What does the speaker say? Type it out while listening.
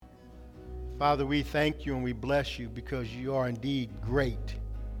Father, we thank you and we bless you because you are indeed great.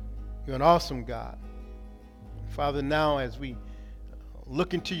 You're an awesome God. Father, now as we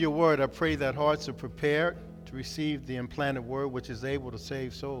look into your word, I pray that hearts are prepared to receive the implanted word which is able to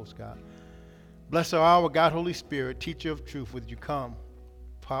save souls, God. Bless our hour, God, Holy Spirit, teacher of truth, would you come,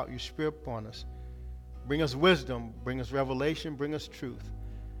 pour out your spirit upon us. Bring us wisdom, bring us revelation, bring us truth,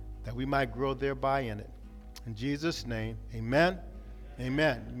 that we might grow thereby in it. In Jesus' name, amen.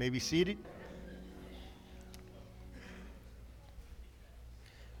 Amen. You may be seated.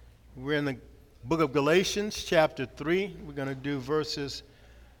 We're in the book of Galatians, chapter 3. We're going to do verses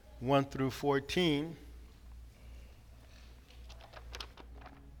 1 through 14.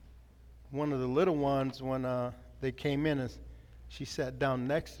 One of the little ones, when they came in and she sat down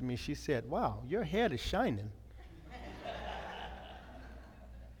next to me, she said, "Wow, your head is shining."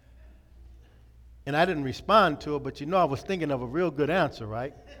 And I didn't respond to her, but you know I was thinking of a real good answer,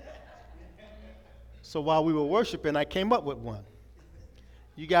 right? So while we were worshiping, I came up with one.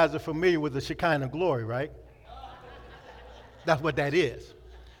 You guys are familiar with the Shekinah glory, right? That's what that is.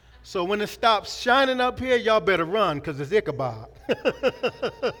 So when it stops shining up here, y'all better run because it's Ichabod.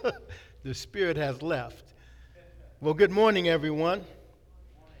 The spirit has left. Well, good morning, everyone.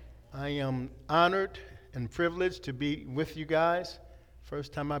 I am honored and privileged to be with you guys.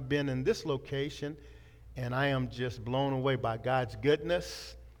 First time I've been in this location, and I am just blown away by God's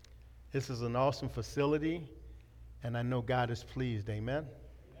goodness. This is an awesome facility, and I know God is pleased. Amen.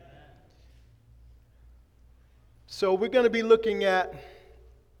 So we're going to be looking at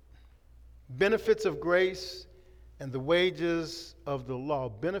benefits of grace and the wages of the law.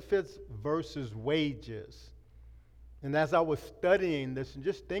 Benefits versus wages. And as I was studying this and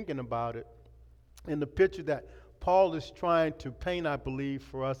just thinking about it, in the picture that Paul is trying to paint, I believe,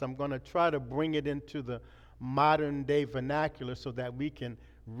 for us, I'm going to try to bring it into the modern day vernacular so that we can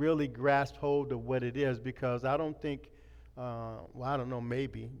really grasp hold of what it is, because I don't think, I don't know,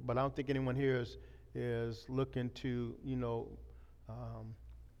 maybe, but I don't think anyone here is looking to,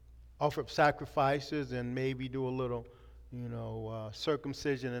 offer up sacrifices and maybe do a little,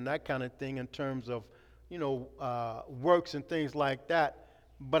 circumcision and that kind of thing in terms of, works and things like that.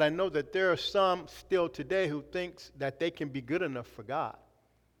 But I know that there are some still today who thinks that they can be good enough for God,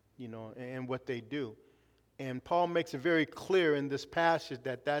 and what they do. And Paul makes it very clear in this passage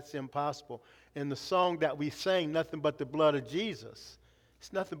that that's impossible. In the song that we sang, Nothing But the Blood of Jesus,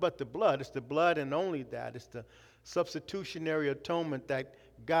 it's nothing but the blood. It's the blood and only that. It's the substitutionary atonement that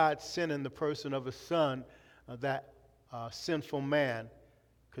God sent in the person of His Son, that sinful man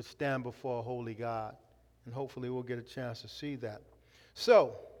could stand before a holy God. And hopefully we'll get a chance to see that.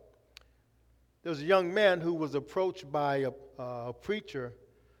 So, there was a young man who was approached by a preacher,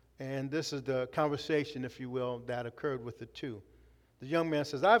 and this is the conversation, if you will, that occurred with the two. The young man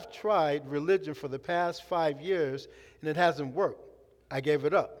says, "I've tried religion for the past 5 years, and it hasn't worked. I gave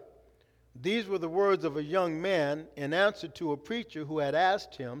it up." These were the words of a young man in answer to a preacher who had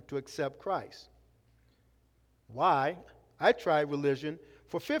asked him to accept Christ. "Why? I tried religion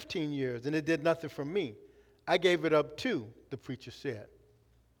for 15 years, and it did nothing for me. I gave it up too," the preacher said.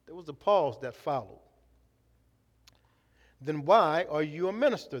 There was a pause that followed. "Then why are you a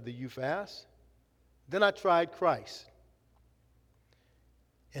minister?" the youth asked. "Then I tried Christ,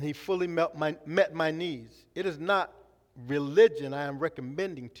 and He fully met my needs. It is not religion I am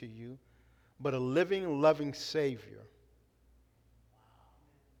recommending to you, but a living, loving Savior."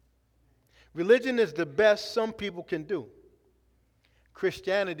 Religion is the best some people can do.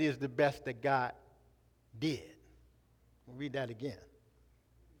 Christianity is the best that God did. I'll read that again.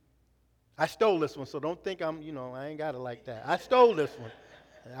 I stole this one, so don't think I ain't got it like that. I stole this one.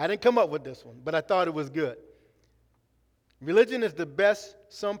 I didn't come up with this one, but I thought it was good. Religion is the best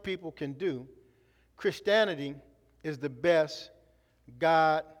some people can do. Christianity is the best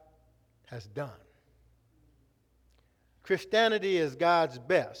God has done. Christianity is God's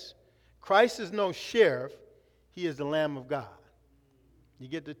best. Christ is no sheriff. He is the Lamb of God. You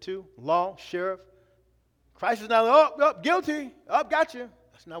get the two? Law, sheriff. Christ is not, guilty. Got you.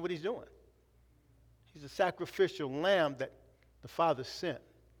 That's not what He's doing. He's a sacrificial lamb that the Father sent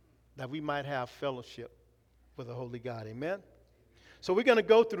that we might have fellowship with the Holy God. Amen? So we're going to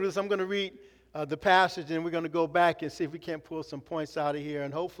go through this. I'm going to read the passage, and we're going to go back and see if we can't pull some points out of here.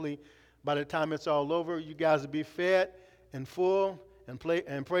 And hopefully, by the time it's all over, you guys will be fed and full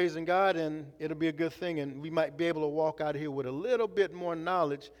and praising God, and it'll be a good thing. And we might be able to walk out of here with a little bit more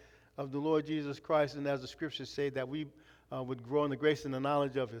knowledge of the Lord Jesus Christ. And as the scriptures say, that we would grow in the grace and the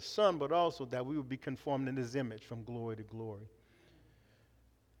knowledge of His Son, but also that we would be conformed in His image from glory to glory.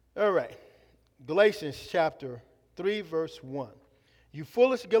 All right. Galatians chapter 3, verse 1. "You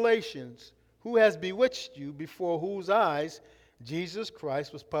foolish Galatians, who has bewitched you, before whose eyes Jesus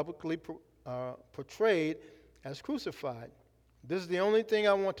Christ was publicly portrayed as crucified? This is the only thing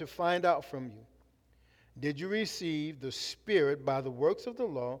I want to find out from you. Did you receive the Spirit by the works of the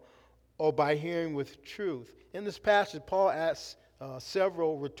law or by hearing with truth? In this passage, Paul asks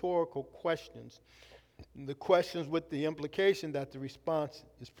several rhetorical questions. The questions with the implication that the response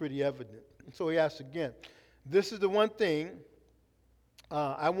is pretty evident. And so he asks again, this is the one thing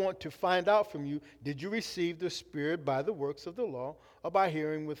I want to find out from you. Did you receive the Spirit by the works of the law or by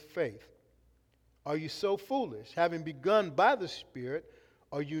hearing with faith? Are you so foolish? Having begun by the Spirit,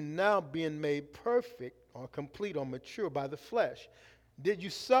 are you now being made perfect or complete or mature by the flesh? Did you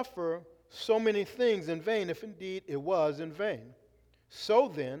suffer so many things in vain, if indeed it was in vain? So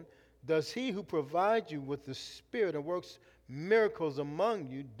then, does he who provides you with the Spirit and works miracles among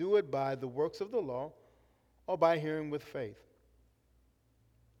you do it by the works of the law or by hearing with faith?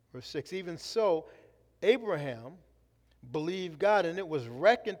 Verse 6, even so, Abraham believed God, and it was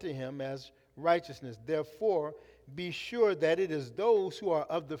reckoned to him as righteousness. Therefore, be sure that it is those who are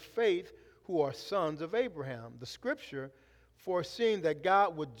of the faith who are sons of Abraham. The scripture, foreseeing that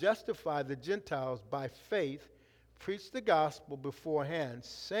God would justify the Gentiles by faith, preached the gospel beforehand,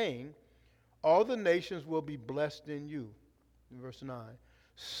 saying, all the nations will be blessed in you. In verse 9.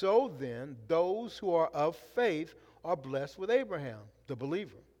 So then, those who are of faith are blessed with Abraham, the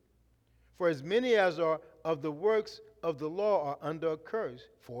believer. For as many as are of the works of the law are under a curse.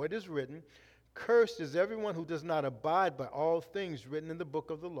 For it is written, cursed is everyone who does not abide by all things written in the book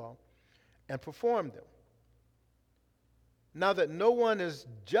of the law and perform them. Now that no one is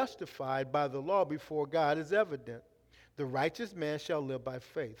justified by the law before God is evident. The righteous man shall live by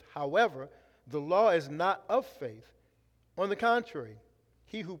faith. However, the law is not of faith. On the contrary,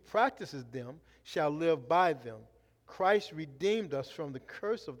 he who practices them shall live by them. Christ redeemed us from the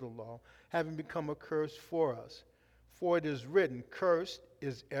curse of the law, having become a curse for us. For it is written, cursed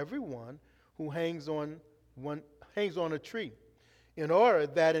is everyone who hangs on a tree, in order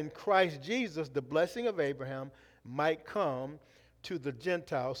that in Christ Jesus the blessing of Abraham might come to the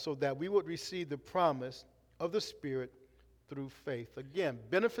Gentiles, so that we would receive the promise of the Spirit through faith. Again,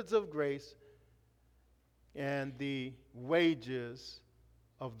 benefits of grace and the wages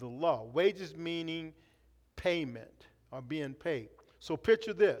of the law. Wages meaning payment or being paid. So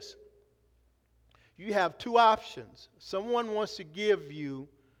picture this. You have two options. Someone wants to give you,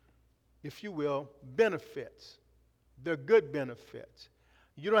 if you will, benefits. They're good benefits.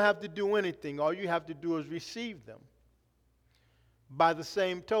 You don't have to do anything. All you have to do is receive them. By the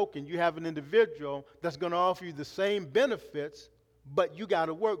same token, you have an individual that's going to offer you the same benefits, but you got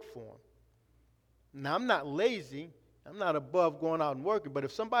to work for them. Now, I'm not lazy. I'm not above going out and working, but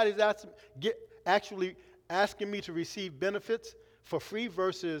if somebody's actually asking me to receive benefits for free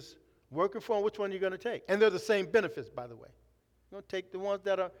versus working for them, which one are you going to take? And they're the same benefits, by the way. You're going to take the ones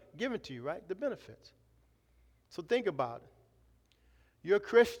that are given to you, right? The benefits. So think about it. You're a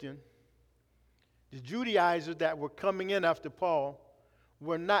Christian. The Judaizers that were coming in after Paul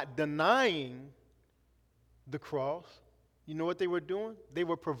were not denying the cross. You know what they were doing? They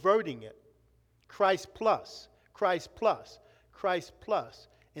were perverting it. Christ plus, Christ plus, Christ plus.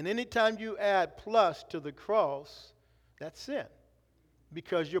 And anytime you add plus to the cross, that's sin.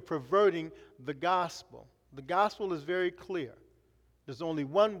 Because you're perverting the gospel. The gospel is very clear. There's only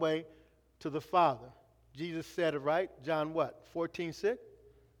one way to the Father. Jesus said it right. John what? 14:6.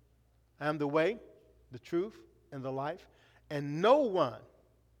 I am the way, the truth, and the life. And no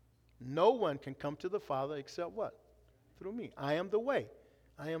one can come to the Father except what? Through me. I am the way.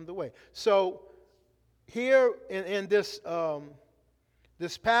 I am the way. So here in this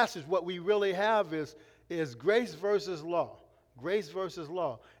this passage, what we really have is grace versus law. Grace versus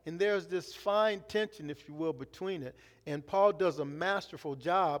law. And there's this fine tension, if you will, between it. And Paul does a masterful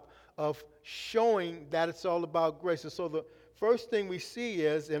job of showing that it's all about grace. And so the first thing we see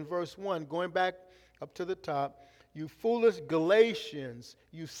is in verse 1, going back up to the top, you foolish Galatians,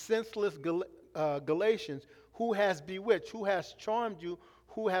 you senseless Galatians, who has bewitched, who has charmed you,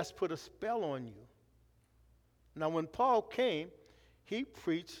 who has put a spell on you? Now, when Paul came, he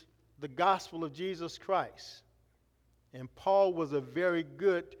preached the gospel of Jesus Christ. And Paul was a very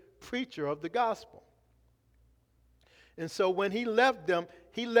good preacher of the gospel. And so when he left them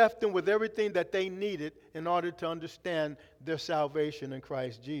with everything that they needed in order to understand their salvation in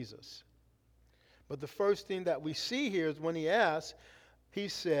Christ Jesus. But the first thing that we see here is when he asks, he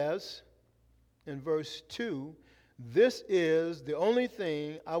says in verse 2, this is the only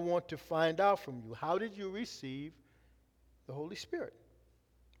thing I want to find out from you. How did you receive the Holy Spirit?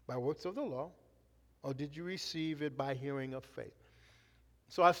 By works of the law? Or did you receive it by hearing of faith?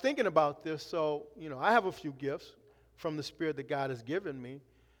 So I was thinking about this. So, I have a few gifts from the Spirit that God has given me.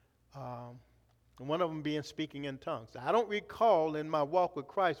 And one of them being speaking in tongues. I don't recall in my walk with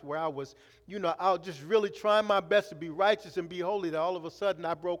Christ where I was, I was just really trying my best to be righteous and be holy, that all of a sudden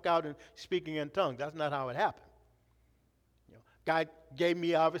I broke out in speaking in tongues. That's not how it happened. God gave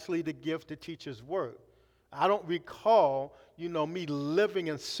me, obviously, the gift to teach His Word. I don't recall, me living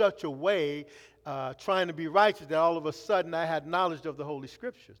in such a way, trying to be righteous, that all of a sudden I had knowledge of the Holy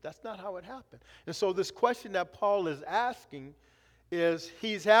Scriptures. That's not how it happened. And so this question that Paul is asking is,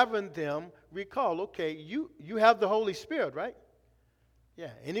 he's having them recall, okay, you have the Holy Spirit, right? Yeah,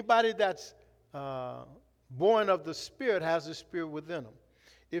 anybody that's born of the Spirit has the Spirit within them.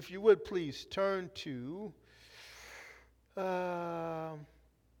 If you would please turn to 1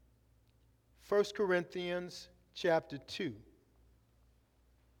 Corinthians chapter 2.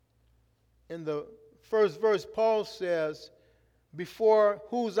 In the first verse, Paul says, before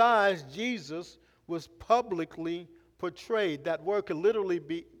whose eyes Jesus was publicly portrayed. That word could literally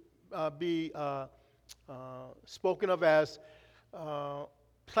be spoken of as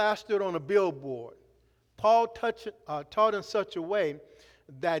plastered on a billboard. Paul taught in such a way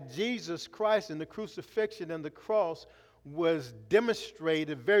that Jesus Christ and the crucifixion and the cross was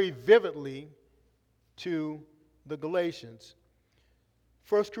demonstrated very vividly to the Galatians.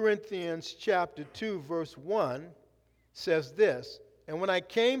 1 Corinthians chapter 2, verse 1 says this, "And when I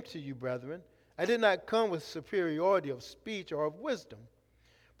came to you, brethren, I did not come with superiority of speech or of wisdom,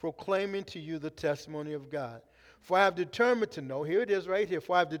 proclaiming to you the testimony of God. For I have determined to know," here it is right here,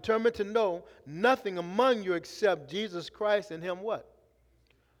 "for I have determined to know nothing among you except Jesus Christ and Him" what?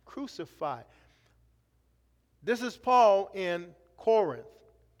 Crucified. This is Paul in Corinth.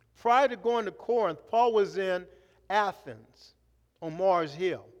 Prior to going to Corinth, Paul was in Athens on Mars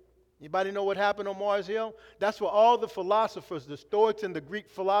Hill. Anybody know what happened on Mars Hill? That's where all the philosophers, the Stoics and the Greek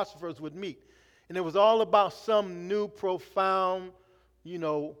philosophers, would meet. And it was all about some new profound,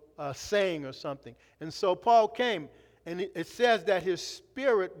 saying or something. And so Paul came, and it says that his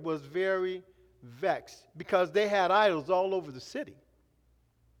spirit was very vexed because they had idols all over the city.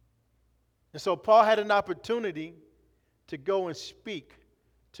 And so Paul had an opportunity to go and speak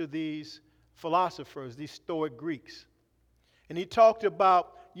to these philosophers, these Stoic Greeks. And he talked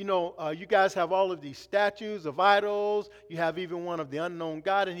about, you guys have all of these statues of idols. You have even one of the unknown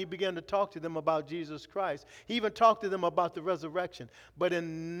God. And he began to talk to them about Jesus Christ. He even talked to them about the resurrection. But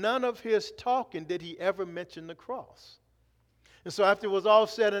in none of his talking did he ever mention the cross. And so after it was all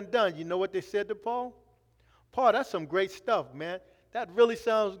said and done, you know what they said to Paul? "Paul, that's some great stuff, man. That really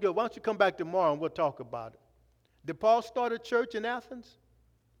sounds good. Why don't you come back tomorrow and we'll talk about it?" Did Paul start a church in Athens?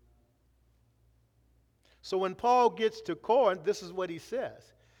 So when Paul gets to Corinth, this is what he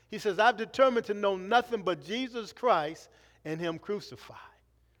says. He says, "I've determined to know nothing but Jesus Christ and Him crucified."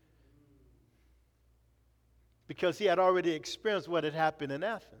 Because he had already experienced what had happened in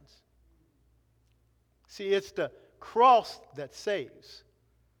Athens. See, it's the cross that saves.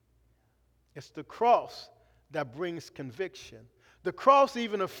 It's the cross that brings conviction. The cross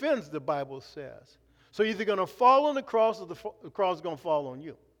even offends, the Bible says. So you're either going to fall on the cross or the cross is going to fall on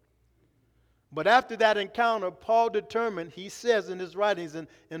you. But after that encounter, Paul determined, he says in his writings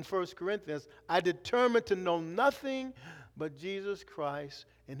in 1 Corinthians, "I determined to know nothing but Jesus Christ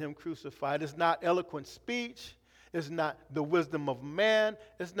and Him crucified." It's not eloquent speech. It's not the wisdom of man.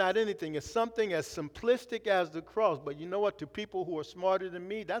 It's not anything. It's something as simplistic as the cross. But you know what? To people who are smarter than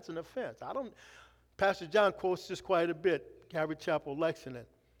me, that's an offense. Pastor John quotes this quite a bit, Calvary Chapel Lexington.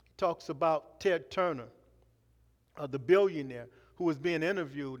 He talks about Ted Turner, the billionaire, who was being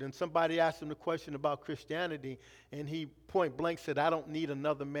interviewed, and somebody asked him the question about Christianity, and he point blank said, "I don't need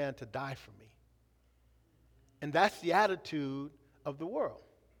another man to die for me." And that's the attitude of the world.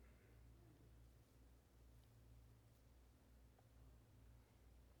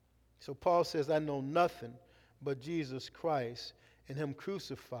 So Paul says, "I know nothing but Jesus Christ and Him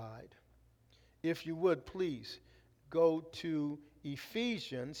crucified." If you would, please go to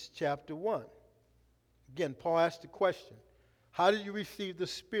Ephesians chapter 1. Again, Paul asked the question, how did you receive the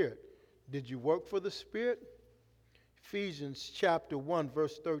Spirit? Did you work for the Spirit? Ephesians chapter 1,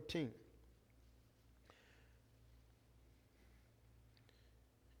 verse 13.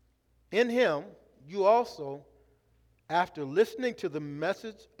 "In Him you also, after listening to the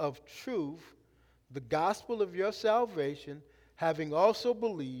message of truth, the gospel of your salvation, having also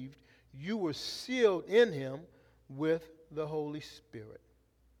believed, you were sealed in Him with the Holy Spirit."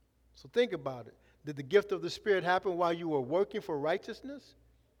 So think about it. Did the gift of the Spirit happen while you were working for righteousness?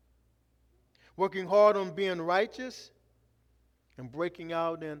 Working hard on being righteous and breaking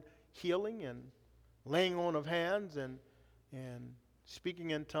out in healing and laying on of hands and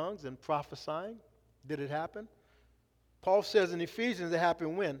speaking in tongues and prophesying? Did it happen? Paul says in Ephesians it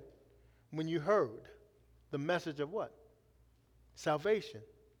happened when? When you heard the message of what? Salvation.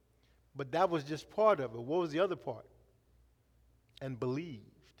 But that was just part of it. What was the other part? And believed.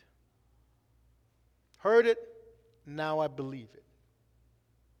 Heard it, now I believe it.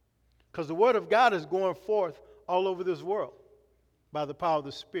 Because the word of God is going forth all over this world by the power of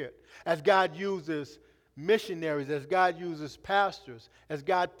the Spirit. As God uses missionaries, as God uses pastors, as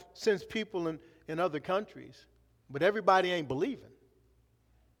God sends people in other countries. But everybody ain't believing.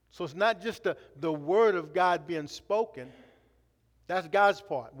 So it's not just the word of God being spoken. That's God's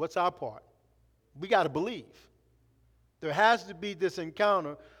part. What's our part? We got to believe. There has to be this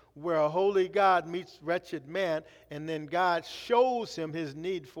encounter where a holy God meets wretched man, and then God shows him his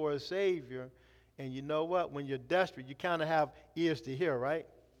need for a Savior. And you know what? When you're desperate, you kind of have ears to hear, right?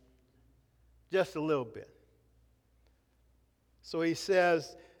 Just a little bit. So he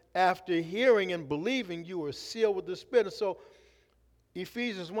says, after hearing and believing, you are sealed with the Spirit. And so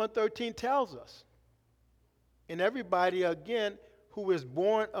Ephesians 1:13 tells us, and everybody, again, who is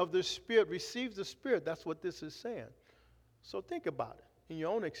born of the Spirit receives the Spirit. That's what this is saying. So think about it in your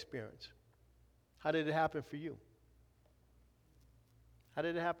own experience. How did it happen for you? How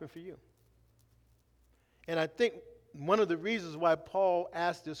did it happen for you? And I think one of the reasons why Paul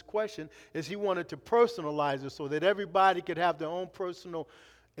asked this question is he wanted to personalize it so that everybody could have their own personal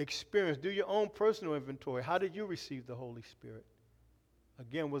experience. Do your own personal inventory. How did you receive the Holy Spirit?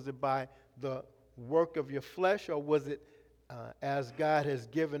 Again, was it by the work of your flesh, or was it as God has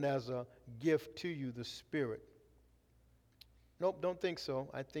given as a gift to you, the Spirit? Nope, don't think so.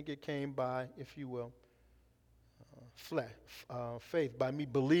 I think it came by, if you will, faith, by me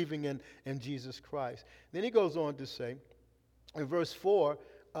believing in Jesus Christ. Then he goes on to say, in verse 3,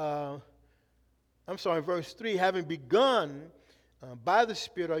 having begun by the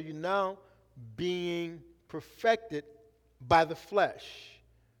Spirit, are you now being perfected by the flesh?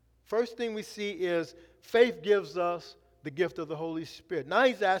 First thing we see is faith gives us the gift of the Holy Spirit. Now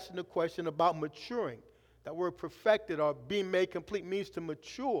he's asking the question about maturing. That word perfected or being made complete means to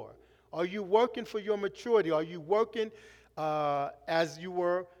mature. Are you working for your maturity? Are you working as you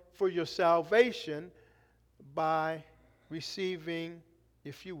were for your salvation by receiving,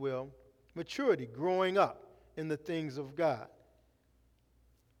 if you will, maturity, growing up in the things of God?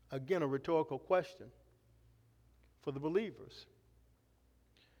 Again, a rhetorical question for the believers.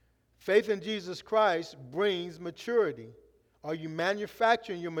 Faith in Jesus Christ brings maturity. Are you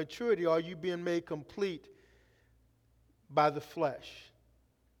manufacturing your maturity, or are you being made complete by the flesh?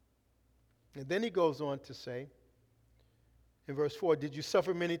 And then he goes on to say, in verse 4, did you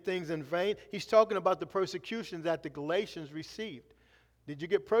suffer many things in vain? He's talking about the persecutions that the Galatians received. Did you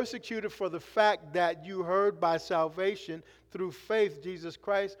get persecuted for the fact that you heard by salvation through faith, Jesus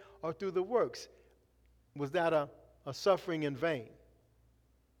Christ, or through the works? Was that a suffering in vain?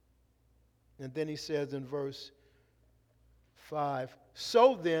 And then he says in verse 5,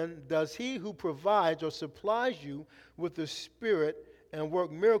 so then does he who provides or supplies you with the Spirit and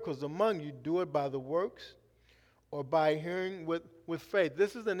work miracles among you, do it by the works or by hearing with faith?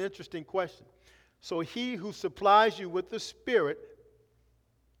 This is an interesting question. So he who supplies you with the Spirit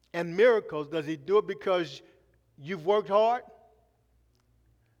and miracles, does he do it because you've worked hard?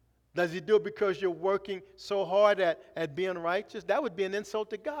 Does he do it because you're working so hard at being righteous? That would be an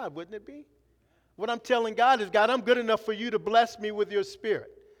insult to God, wouldn't it be? What I'm telling God is, God, I'm good enough for you to bless me with your Spirit.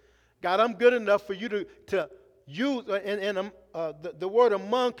 God, I'm good enough for you to use, and the word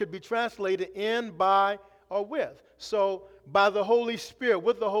among could be translated in, by, or with. So by the Holy Spirit,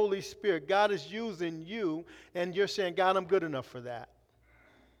 with the Holy Spirit, God is using you, and you're saying, God, I'm good enough for that.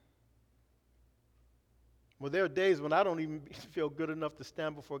 Well, there are days when I don't even feel good enough to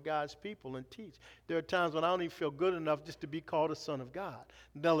stand before God's people and teach. There are times when I don't even feel good enough just to be called a son of God,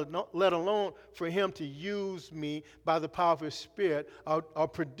 let alone for him to use me by the power of his Spirit or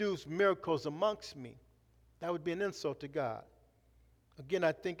produce miracles amongst me. That would be an insult to God. Again,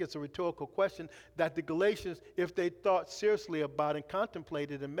 I think it's a rhetorical question that the Galatians, if they thought seriously about and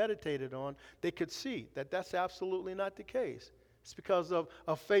contemplated and meditated on, they could see that that's absolutely not the case. It's because of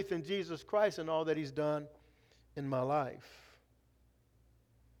faith in Jesus Christ and all that he's done in my life.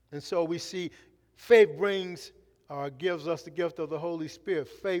 And so we see faith brings or gives us the gift of the Holy Spirit.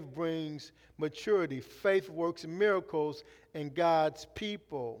 Faith brings maturity. Faith works miracles in God's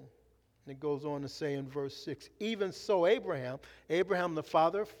people. And it goes on to say in verse 6, even so Abraham, the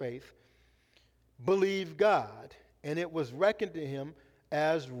father of faith, believed God, and it was reckoned to him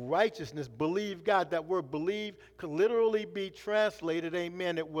as righteousness. Believe God. That word believe could literally be translated,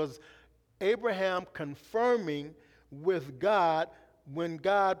 amen. It was Abraham confirming with God when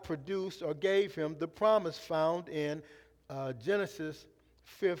God produced or gave him the promise found in Genesis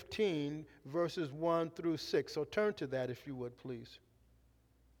 15, verses 1 through 6. So turn to that if you would, please.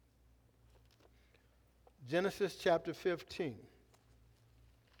 Genesis chapter 15.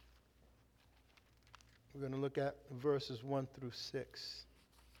 We're going to look at verses 1 through 6.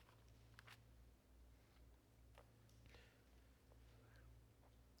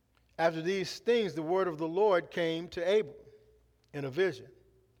 After these things, the word of the Lord came to Abram in a vision,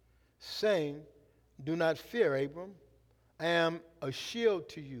 saying, "Do not fear, Abram. I am a shield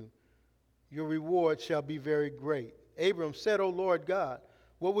to you. Your reward shall be very great." Abram said, "O Lord God,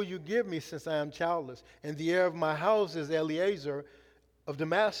 what will you give me since I am childless? And the heir of my house is Eliezer of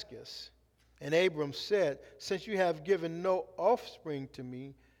Damascus." And Abram said, "Since you have given no offspring to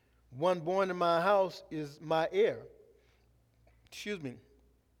me, one born in my house is my heir."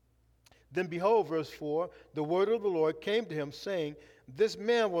 Then behold, verse 4, the word of the Lord came to him, saying, "This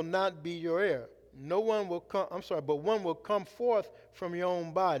man will not be your heir. But one will come forth from your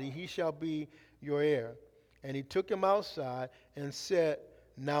own body. He shall be your heir." And he took him outside and said,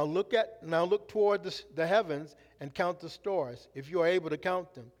 Now look toward the heavens and count the stars, if you are able to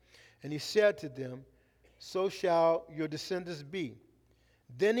count them." And he said to them, "So shall your descendants be."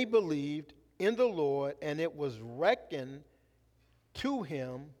 Then he believed in the Lord, and it was reckoned to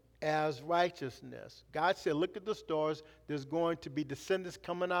him as righteousness. God said, look at the stars. There's going to be descendants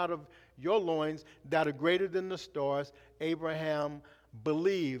coming out of your loins that are greater than the stars. Abraham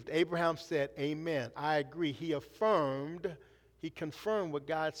believed. Abraham said, "Amen. I agree." He confirmed what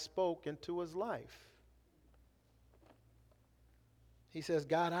God spoke into his life. He says,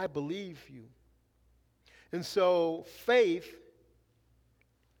 "God, I believe you." And so faith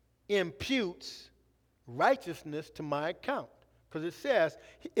imputes righteousness to my account. Because it says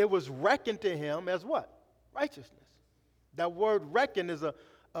it was reckoned to him as what? Righteousness. That word reckon is a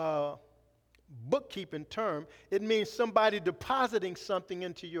bookkeeping term. It means somebody depositing something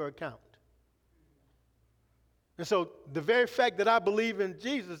into your account. And so the very fact that I believe in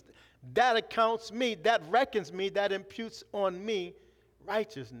Jesus, that accounts me, that reckons me, that imputes on me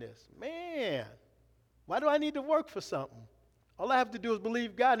righteousness. Man, why do I need to work for something? All I have to do is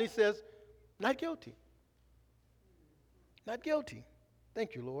believe God, and he says, not guilty. Not guilty.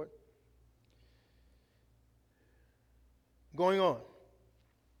 Thank you, Lord. Going on.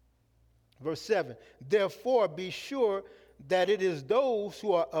 Verse 7. "Therefore be sure that it is those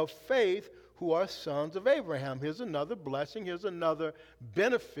who are of faith who are sons of Abraham." Here's another blessing. Here's another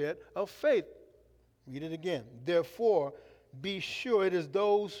benefit of faith. Read it again. "Therefore be sure it is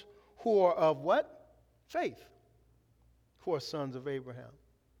those who are of what? Faith. Who are sons of Abraham."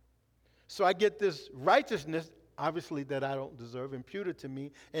 So I get this righteousness, obviously, that I don't deserve, imputed to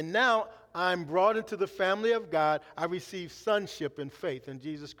me. And now I'm brought into the family of God. I receive sonship and faith in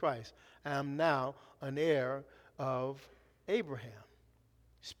Jesus Christ. I am now an heir of Abraham.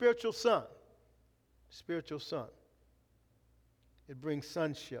 Spiritual son. Spiritual son. It brings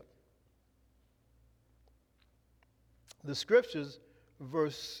sonship. The scriptures,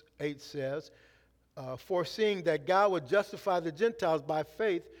 verse 8 says, "Foreseeing that God would justify the Gentiles by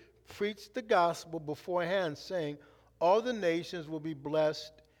faith, preached the gospel beforehand, saying, all the nations will be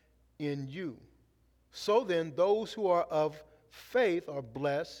blessed in you. So then, those who are of faith are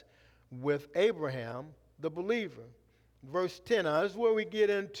blessed with Abraham, the believer." Verse 10, now this is where we get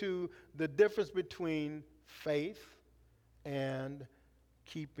into the difference between faith and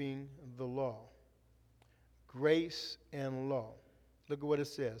keeping the law. Grace and law. Look at what it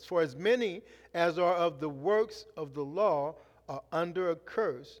says. "For as many as are of the works of the law are under a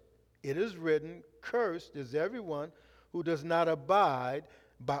curse. It is written, cursed is everyone who does not abide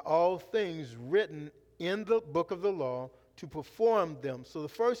by all things written in the book of the law to perform them." So the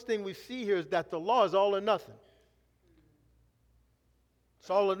first thing we see here is that the law is all or nothing. It's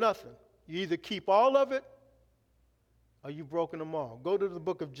all or nothing. You either keep all of it or you've broken them all. Go to the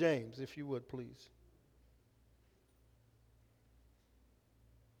book of James, if you would, please.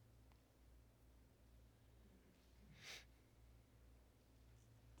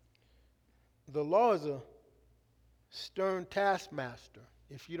 The law is a stern taskmaster.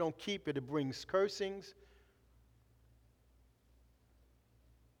 If you don't keep it, it brings cursings.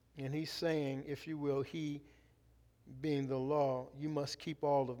 And he's saying, if you will, he being the law, you must keep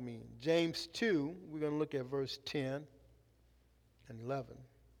all of me. James 2, we're going to look at verse 10 and 11.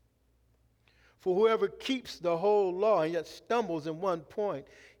 "For whoever keeps the whole law and yet stumbles in one point,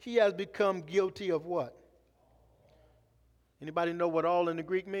 he has become guilty of" what? Anybody know what all in the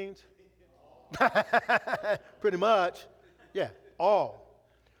Greek means? Pretty much. Yeah, all.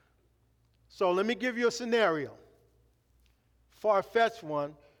 So let me give you a scenario. far-fetched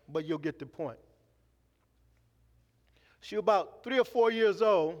one, but you'll get the point. She was about 3 or 4 years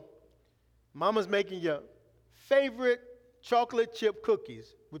old. Mama's making your favorite chocolate chip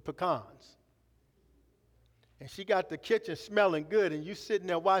cookies with pecans. And she got the kitchen smelling good, and you sitting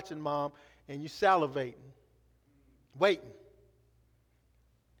there watching Mom, and you salivating, waiting.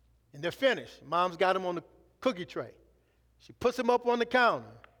 And they're finished. Mom's got them on the cookie tray. She puts them up on the counter.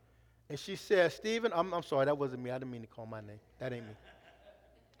 And she says, Stephen, I'm sorry, that wasn't me. I didn't mean to call my name. That ain't me.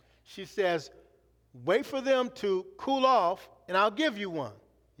 She says, wait for them to cool off, and I'll give you one.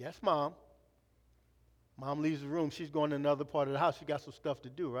 Yes, Mom. Mom leaves the room. She's going to another part of the house. She got some stuff to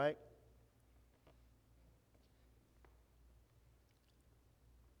do, right?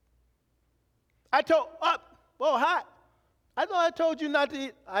 Hi. I thought I told you not to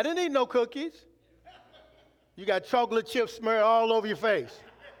eat. I didn't eat no cookies. You got chocolate chips smeared all over your face.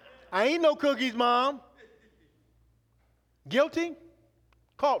 I ain't no cookies, Mom. Guilty?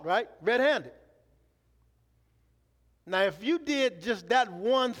 Caught, right? Red-handed. Now, if you did just that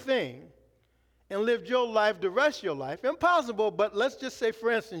one thing and lived your life, the rest of your life, impossible, but let's just say,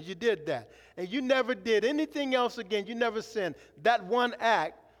 for instance, you did that, and you never did anything else again, you never sinned, that one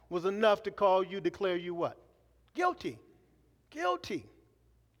act was enough to declare you what? Guilty. Guilty.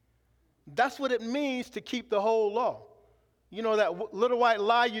 That's what it means to keep the whole law. You know that little white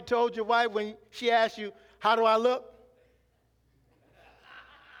lie you told your wife when she asked you, how do I look?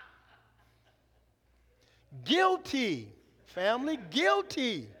 Guilty, family,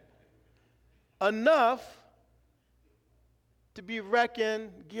 guilty. Enough to be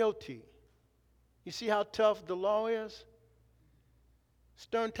reckoned guilty. You see how tough the law is?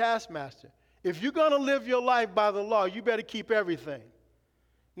 Stern taskmaster. If you're going to live your life by the law, you better keep everything.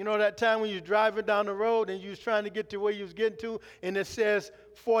 You know that time when you're driving down the road and you was trying to get to where you was getting to, and it says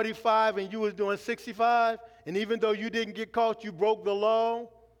 45 and you was doing 65, and even though you didn't get caught, you broke the law?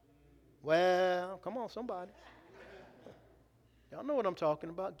 Well, come on, somebody. Y'all know what I'm talking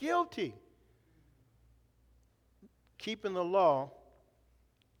about. Guilty. Keeping the law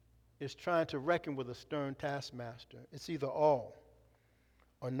is trying to reckon with a stern taskmaster. It's either all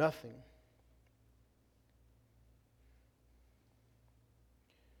or nothing.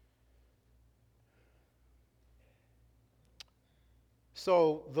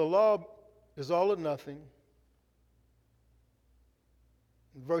 So the law is all or nothing.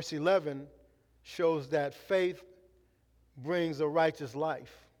 Verse 11 shows that faith brings a righteous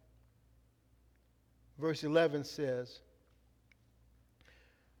life. Verse 11 says,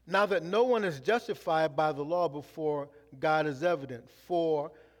 now that no one is justified by the law before God is evident,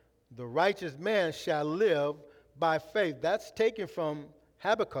 for the righteous man shall live by faith. That's taken from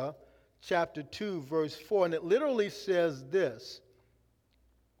Habakkuk chapter 2, verse 4, and it literally says this.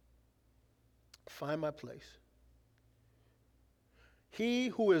 Find my place. He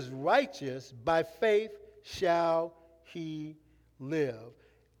who is righteous by faith shall he live.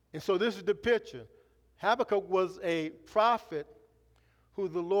 And so this is the picture. Habakkuk was a prophet who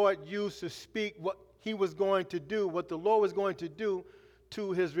the Lord used to speak what he was going to do, what the Lord was going to do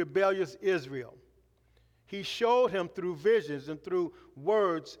to his rebellious Israel. He showed him through visions and through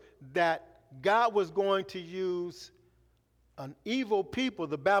words that God was going to use an evil people,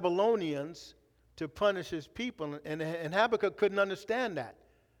 the Babylonians, to punish his people. And Habakkuk couldn't understand that.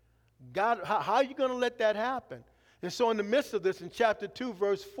 God, how are you going to let that happen? And so in the midst of this, in chapter 2,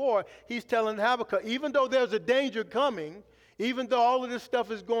 verse 4, he's telling Habakkuk, even though there's a danger coming, even though all of this stuff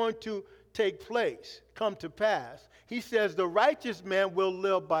is going to take place, come to pass, he says the righteous man will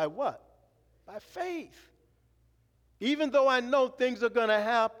live by what? By faith. Even though I know things are going to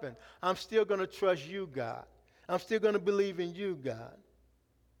happen, I'm still going to trust you, God. I'm still going to believe in you, God.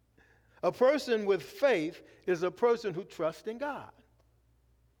 A person with faith is a person who trusts in God.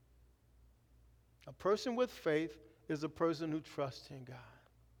 A person with faith is a person who trusts in God.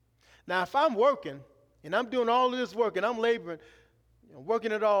 Now, if I'm working, and I'm doing all of this work, and I'm laboring,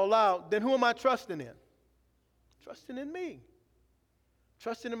 working it all out, then who am I trusting in? Trusting in me.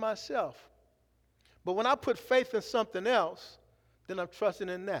 Trusting in myself. But when I put faith in something else, then I'm trusting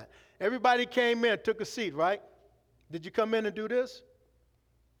in that. Everybody came in, took a seat, right? Did you come in and do this?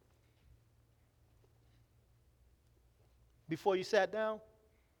 Before you sat down?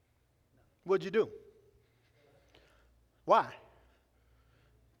 What'd you do? Why?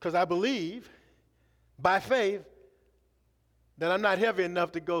 Because I believe, by faith, that I'm not heavy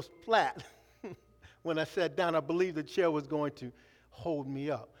enough to go flat. When I sat down, I believed the chair was going to hold me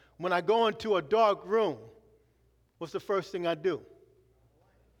up. When I go into a dark room, what's the first thing I do?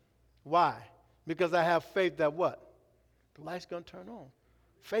 Why? Because I have faith that what? The light's going to turn on.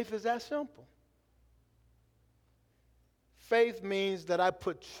 Faith is that simple. Faith means that I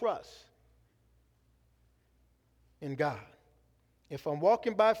put trust in God. If I'm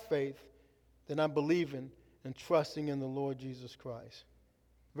walking by faith, then I'm believing and trusting in the Lord Jesus Christ.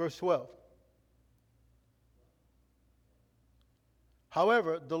 Verse 12.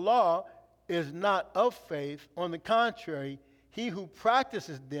 However, the law is not of faith. On the contrary, he who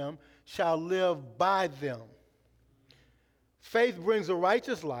practices them shall live by them. Faith brings a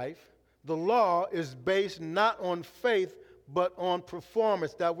righteous life. The law is based not on faith, but on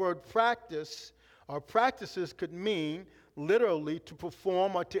performance. That word practice or practices could mean literally to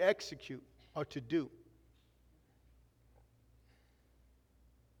perform or to execute or to do.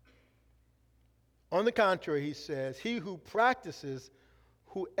 On the contrary, he says, he who practices,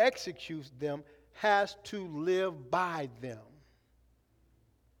 who executes them, has to live by them.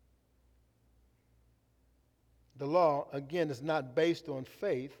 The law, again, is not based on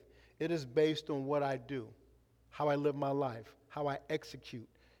faith. It is based on what I do, how I live my life, how I execute.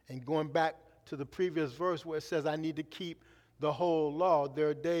 And going back to the previous verse where it says I need to keep the whole law, there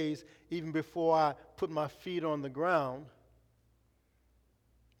are days even before I put my feet on the ground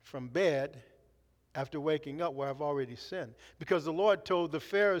from bed after waking up where I've already sinned. Because the Lord told the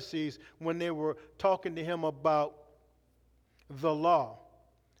Pharisees when they were talking to him about the law,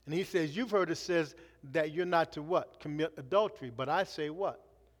 and he says, you've heard it says that you're not to what? Commit adultery. But I say what?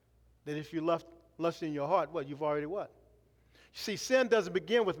 That if you lust in your heart, what? You've already what? See, sin doesn't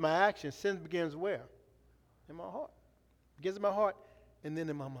begin with my action. Sin begins where? In my heart. It begins in my heart and then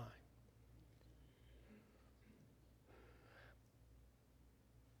in my mind.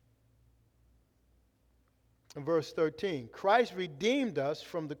 In verse 13, Christ redeemed us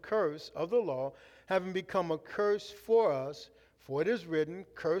from the curse of the law, having become a curse for us. For it is written,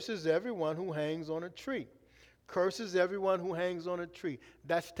 curses everyone who hangs on a tree. Curses everyone who hangs on a tree.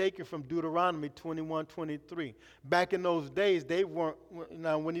 That's taken from Deuteronomy 21:23. Back in those days, they weren't,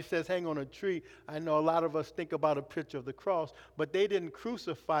 now when he says hang on a tree, I know a lot of us think about a picture of the cross, but they didn't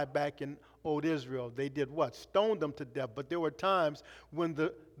crucify back in old Israel. They did what? Stoned them to death. But there were times when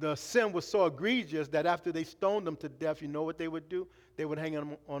the sin was so egregious that after they stoned them to death, you know what they would do? They would hang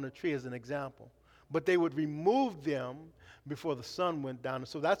them on a tree as an example. But they would remove them before the sun went down. And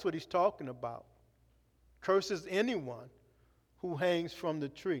so that's what he's talking about. Curses anyone who hangs from the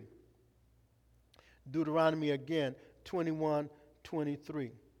tree. Deuteronomy again,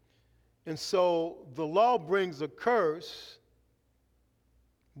 21:23. And so the law brings a curse,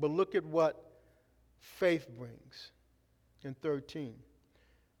 but look at what faith brings in 13.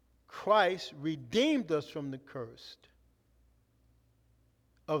 Christ redeemed us from the curse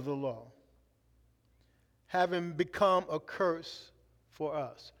of the law, having become a curse for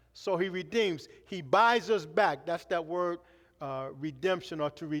us. So he redeems. He buys us back. That's that word redemption or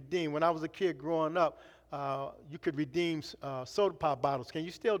to redeem. When I was a kid growing up, you could redeem soda pop bottles. Can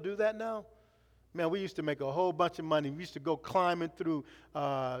you still do that now? Man, we used to make a whole bunch of money. We used to go climbing through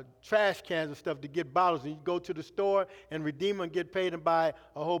trash cans and stuff to get bottles. And you go to the store and redeem them and get paid and buy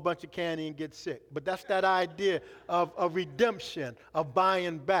a whole bunch of candy and get sick. But that's that idea of redemption, of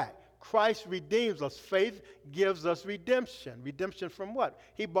buying back. Christ redeems us. Faith gives us redemption. Redemption from what?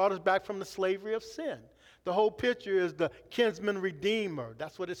 He bought us back from the slavery of sin. The whole picture is the kinsman redeemer.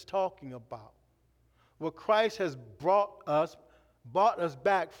 That's what it's talking about. Well, Christ has bought us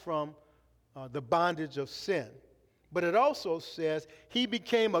back from the bondage of sin. But it also says he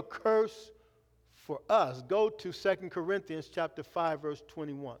became a curse for us. Go to 2 Corinthians chapter 5, verse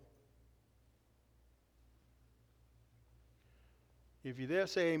 21. If you're there,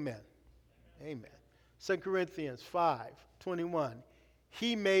 say amen. Amen. 2 Corinthians 5:21.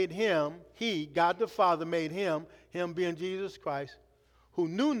 He made him, God the Father made him being Jesus Christ, who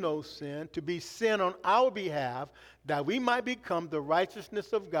knew no sin, to be sin on our behalf, that we might become the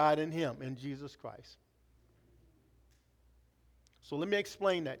righteousness of God in him, in Jesus Christ. So let me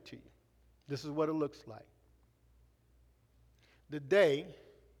explain that to you. This is what it looks like. The day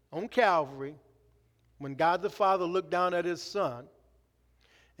on Calvary, when God the Father looked down at his Son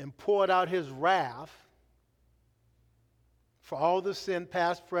and poured out his wrath for all the sin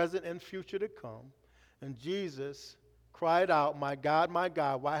past, present, and future to come. And Jesus cried out, my God,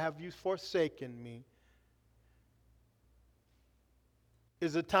 why have you forsaken me?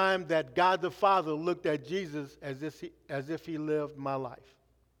 Is a time that God the Father looked at Jesus as if he lived my life.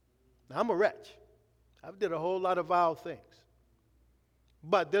 Now, I'm a wretch. I've did a whole lot of vile things.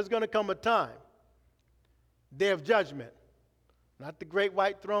 But there's going to come a time, day of judgment, not the great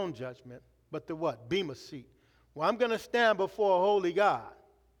white throne judgment, but the what? Bema seat. Well, I'm going to stand before a holy God.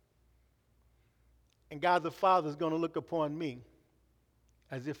 And God the Father is going to look upon me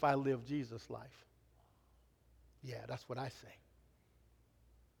as if I lived Jesus' life. Yeah, that's what I say.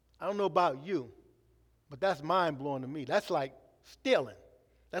 I don't know about you, but that's mind-blowing to me. That's like stealing.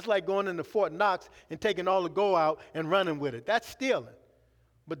 That's like going into Fort Knox and taking all the gold out and running with it. That's stealing.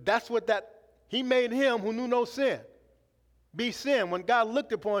 But that's what he made him who knew no sin be sin. When God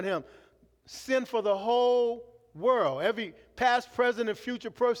looked upon him, sin for the whole world, every past, present, and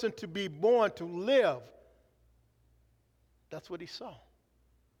future person to be born, to live. That's what he saw.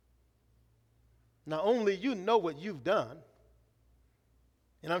 Now, only you know what you've done.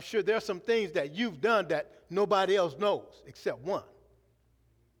 And I'm sure there are some things that you've done that nobody else knows except one.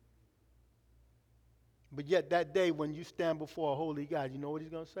 But yet that day when you stand before a holy God, you know what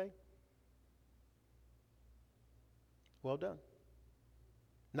he's going to say? Well done.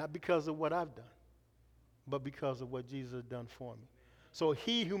 Not because of what I've done, but because of what Jesus has done for me. So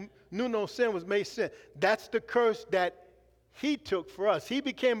he who knew no sin was made sin. That's the curse that he took for us. He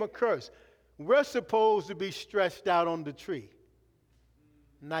became a curse. We're supposed to be stretched out on the tree,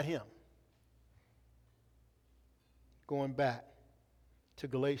 not him. Going back to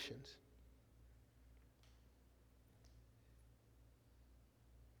Galatians.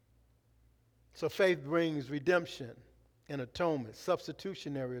 So faith brings redemption and atonement,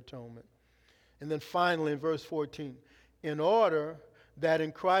 substitutionary atonement. And then finally in verse 14, in order that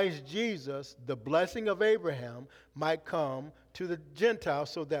in Christ Jesus the blessing of Abraham might come to the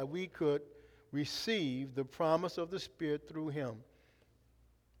Gentiles so that we could receive the promise of the Spirit through him.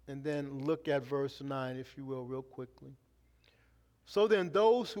 And then look at verse 9, if you will, real quickly. So then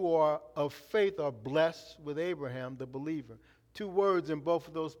those who are of faith are blessed with Abraham, the believer. Two words in both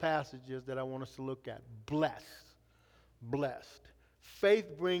of those passages that I want us to look at. Blessed. Blessed.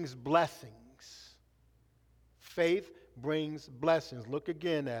 Faith brings blessings. Faith brings blessings. Look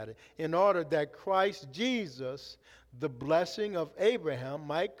again at it. In order that Christ Jesus, the blessing of Abraham,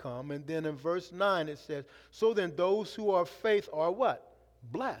 might come. And then in verse 9 it says, so then those who are of faith are what?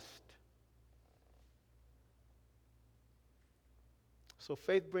 Blessed. So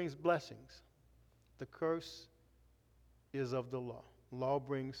faith brings blessings. The curse is of the law. Law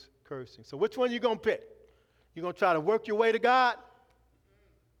brings cursing. So which one are you going to pick? You going to try to work your way to God?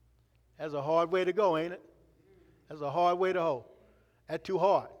 That's a hard way to go, ain't it? That's a hard way to hoe. That's too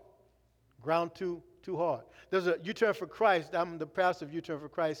hard. Ground too hard. There's a U-turn for Christ. I'm the pastor of U-turn for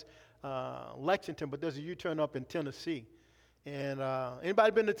Christ, Lexington, but there's a U-turn up in Tennessee. And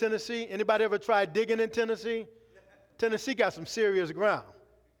anybody been to Tennessee? Anybody ever tried digging in Tennessee? Tennessee got some serious ground.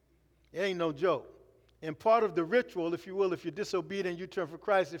 It ain't no joke. And part of the ritual, if you will, if you're disobedient, you turn for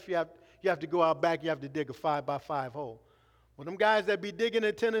Christ, if you have to go out back, you have to dig a 5x5 hole. Well, them guys that be digging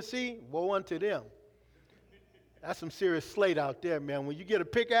in Tennessee, woe unto them. That's some serious slate out there, man. When you get a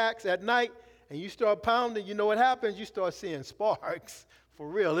pickaxe at night and you start pounding, you know what happens? You start seeing sparks. For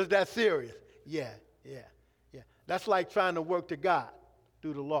real. Is that serious? Yeah. That's like trying to work to God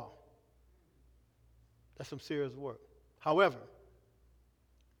through the law. That's some serious work. However,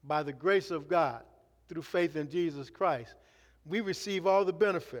 by the grace of God, through faith in Jesus Christ, we receive all the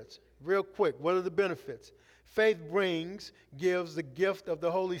benefits. Real quick, what are the benefits? Faith gives the gift of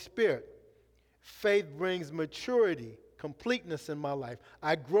the Holy Spirit. Faith brings maturity, completeness in my life.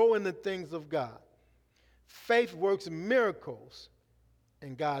 I grow in the things of God. Faith works miracles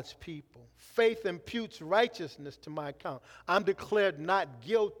in God's people. Faith imputes righteousness to my account. I'm declared not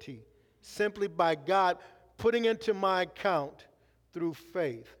guilty simply by God putting into my account through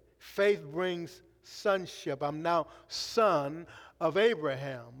faith. Faith brings sonship. I'm now son of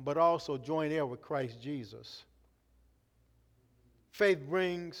Abraham, but also joint heir with Christ Jesus. Faith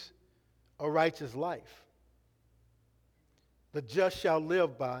brings a righteous life. The just shall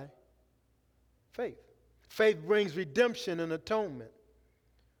live by faith. Faith brings redemption and atonement.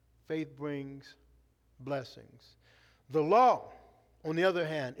 Faith brings blessings. The law, on the other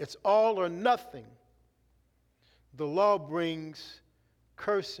hand, it's all or nothing. The law brings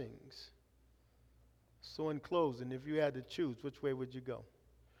cursings. So in closing, if you had to choose, which way would you go?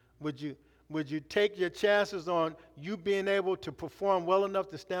 Would you take your chances on you being able to perform well enough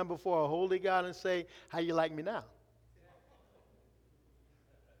to stand before a holy God and say, how you like me now?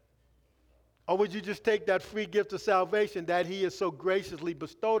 Or would you just take that free gift of salvation that he has so graciously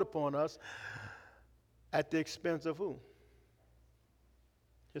bestowed upon us at the expense of who?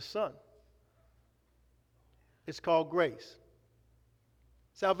 His son. It's called grace.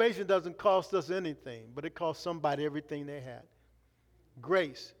 Salvation doesn't cost us anything, but it cost somebody everything they had.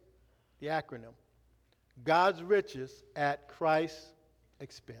 Grace, the acronym. God's riches at Christ's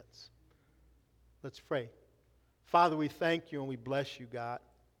expense. Let's pray. Father, we thank you and we bless you, God,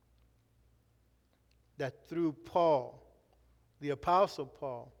 that through Paul, the Apostle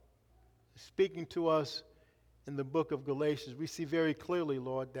Paul, speaking to us in the book of Galatians, we see very clearly,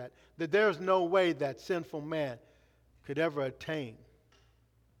 Lord, that there's no way that sinful man could ever attain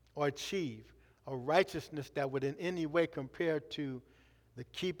or achieve a righteousness that would in any way compare to the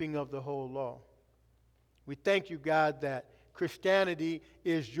keeping of the whole law. We thank you, God, that Christianity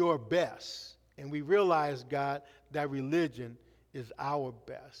is your best. And we realize, God, that religion is our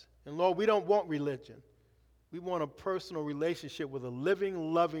best. And Lord, we don't want religion. We want a personal relationship with a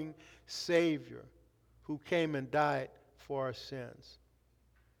living, loving Savior who came and died for our sins.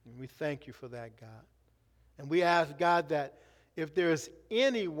 And we thank you for that, God. And we ask, God, that if there is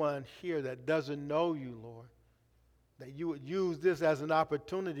anyone here that doesn't know you, Lord, that you would use this as an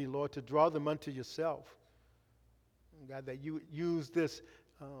opportunity, Lord, to draw them unto yourself. And God, that you would use this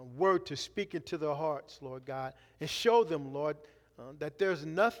word to speak into their hearts, Lord God, and show them, Lord, that there's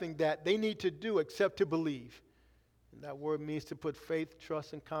nothing that they need to do except to believe. And that word means to put faith,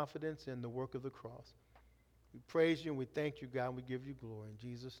 trust, and confidence in the work of the cross. We praise you and we thank you, God, and we give you glory. In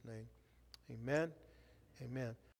Jesus' name, amen. Amen.